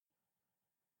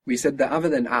We said that other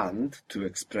than and to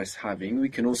express having, we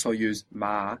can also use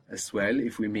ma as well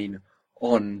if we mean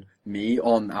on me,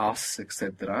 on us,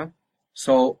 etc.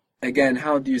 So again,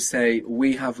 how do you say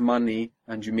we have money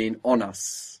and you mean on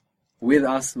us? With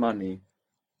us money.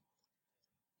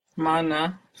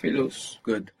 معنا فلوس.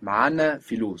 Good. معنا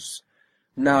فلوس.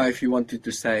 Now if you wanted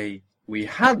to say we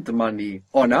had money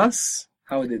on us,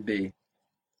 how would it be?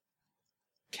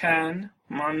 كان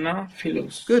معنا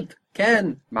فلوس. Good.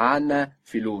 كان معنا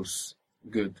فلوس.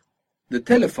 Good. The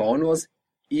telephone was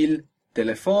il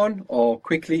telephone or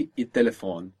quickly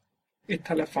التلفون.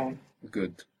 التلفون.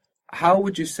 Good. How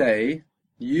would you say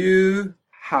you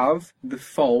have the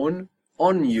phone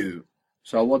on you?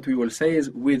 So what we will say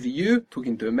is with you,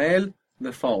 talking to a male,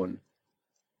 the phone.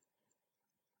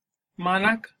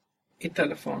 معك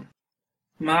التلفون.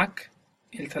 معك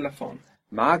التلفون.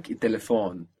 معك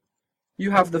التلفون.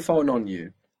 You have the phone on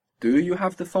you. Do you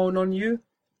have the phone on you?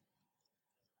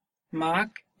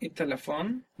 معك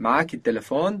التلفون. معك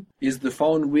التلفون is the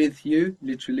phone with you,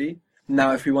 literally.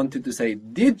 Now if we wanted to say,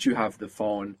 did you have the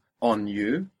phone on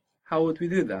you? How would we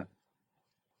do that?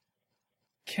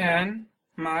 كان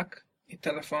معك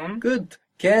التلفون. Good.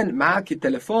 كان معك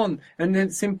التلفون. And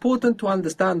it's important to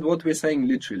understand what we're saying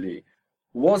literally.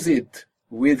 Was it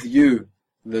with you,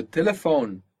 the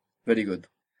telephone? Very good.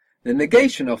 The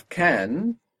negation of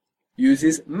can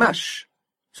uses mash.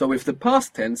 So if the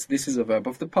past tense, this is a verb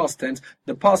of the past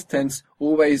tense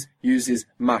always uses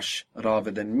mash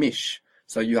rather than mish.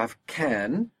 So you have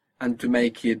can, and to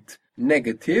make it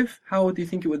negative, how do you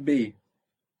think it would be?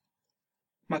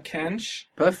 ما كانش.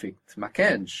 Perfect. ما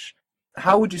كانش.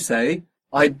 How would you say,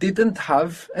 I didn't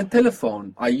have a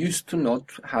telephone. I used to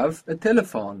not have a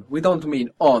telephone. We don't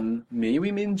mean on me,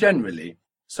 we mean generally.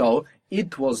 So,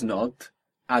 it was not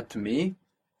at me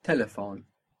telephone.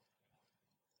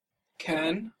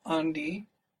 كان عندي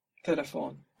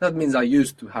تلفون. That means I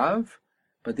used to have,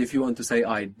 but if you want to say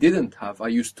I didn't have, I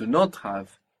used to not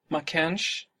have. ما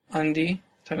كانش عندي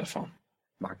تلفون.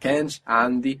 ما كانش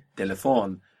عندي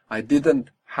تلفون. I didn't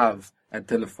have a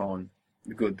telephone.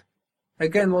 Good.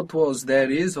 Again, what was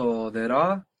there is or there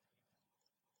are?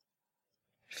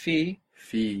 في.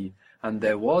 في. And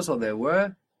there was or there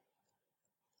were?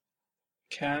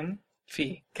 كان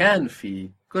في. كان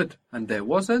في. Good. And there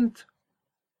wasn't?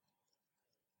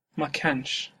 ما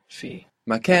كانش في.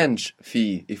 ما كانش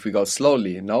في. If we go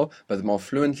slowly, no? But more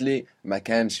fluently, ما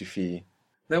كانش في.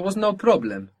 There was no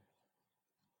problem.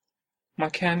 ما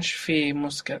كانش في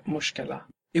مشكلة.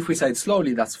 If we say it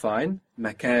slowly, that's fine.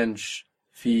 ما كانش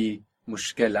في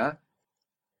مشكلة.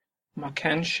 ما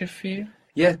كانش في.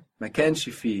 Yeah, ما كانش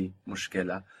في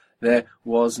مشكلة. There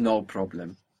was no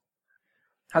problem.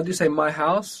 How do you say my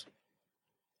house?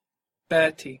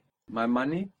 باتي. My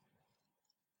money?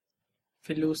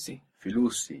 فلوسي.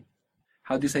 فلوسي.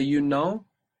 How do you say you know?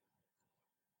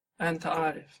 أنت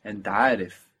عارف. أنت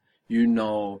عارف. You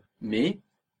know me?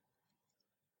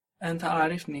 أنت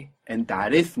عارفني. أنت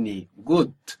عارفني.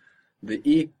 Good. The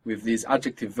E with these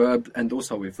adjective verbs and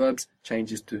also with verbs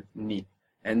changes to ni.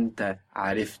 أنت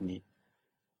عارفني.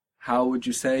 How would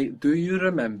you say, do you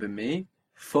remember me?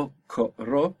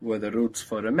 فكر were the roots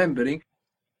for remembering.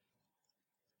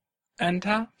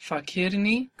 أنت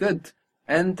فاكرني. Good.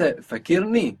 أنت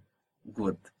فاكرني.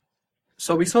 Good.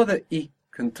 So we saw that E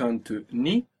can turn to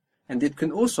ni, and it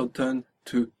can also turn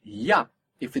to ya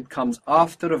if it comes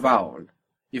after a vowel.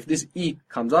 If this E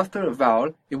comes after a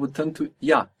vowel, it would turn to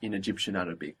ya in Egyptian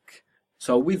Arabic.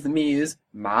 So with me is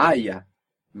معايا,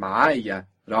 معايا,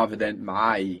 rather than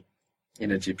معاي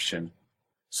in Egyptian.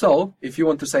 So, if you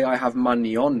want to say I have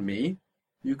money on me,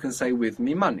 you can say with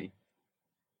me money.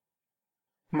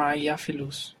 معايا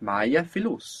فلوس. معايا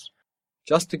فلوس.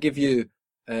 Just to give you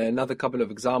another couple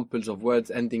of examples of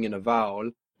words ending in a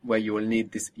vowel where you will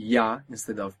need this ya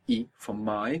instead of I for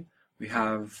my, we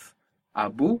have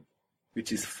Abu,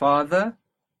 which is father,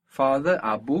 father,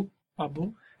 Abu.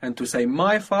 Abu. And to say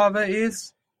my father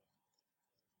is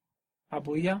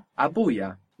أبويا.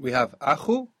 Abuya. We have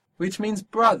Akhu, which means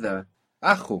brother.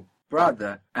 Akhu,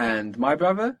 brother. And my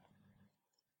brother?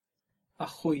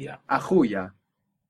 أخويا. Akhuya.